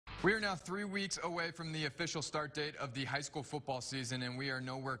We are now 3 weeks away from the official start date of the high school football season, and we are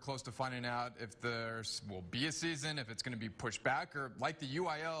nowhere close to finding out if there will be a season, if it's going to be pushed back, or like the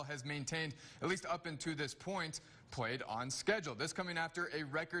UIL has maintained, at least up until this point, played on schedule. This coming after a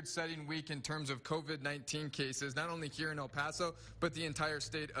record-setting week in terms of COVID-19 cases, not only here in El Paso, but the entire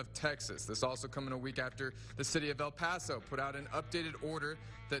state of Texas. This also coming a week after the city of El Paso put out an updated order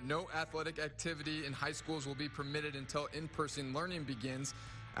that no athletic activity in high schools will be permitted until in-person learning begins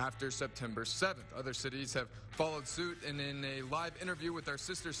after September 7th. Other cities have followed suit, and in a live interview with our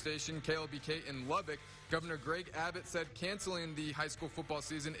sister station, KLBK in Lubbock, Governor Greg Abbott said canceling the high school football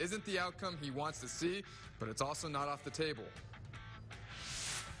season isn't the outcome he wants to see, but it's also not off the table.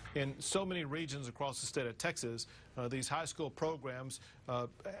 In so many regions across the state of Texas, these high school programs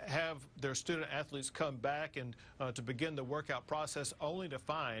have their student athletes come back and to begin the workout process, only to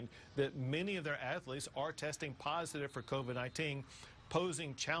find that many of their athletes are testing positive for COVID-19,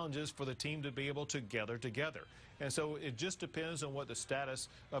 posing challenges for the team to be able to gather together. And so it just depends on what the status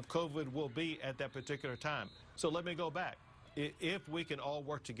of COVID will be at that particular time. So let me go back. If we can all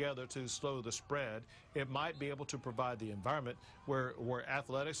work together to slow the spread, it might be able to provide the environment where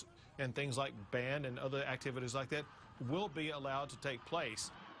athletics and things like band and other activities like that will be allowed to take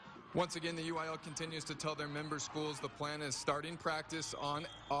place. Once again, the UIL continues to tell their member schools the plan is starting practice on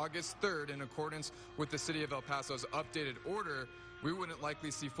August 3rd. In accordance with the city of El Paso's updated order, we wouldn't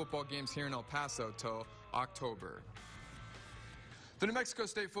likely see football games here in El Paso till October. The New Mexico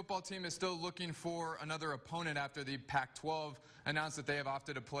State football team is still looking for another opponent after the Pac-12 announced that they have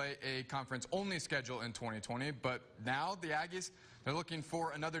opted to play a conference-only schedule in 2020. But now the Aggies, they're looking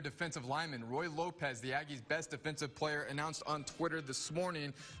for another defensive lineman. Roy Lopez, the Aggies' best defensive player, announced on Twitter this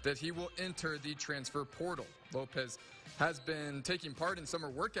morning that he will enter the transfer portal. Lopez has been taking part in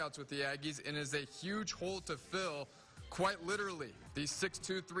summer workouts with the Aggies and is a huge hole to fill, quite literally. The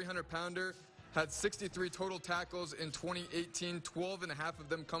 6'2", 300-pounder had 63 total tackles in 2018, 12 and a half of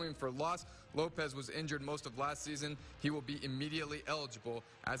them coming for loss. Lopez was injured most of last season. He will be immediately eligible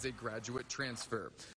as a graduate transfer.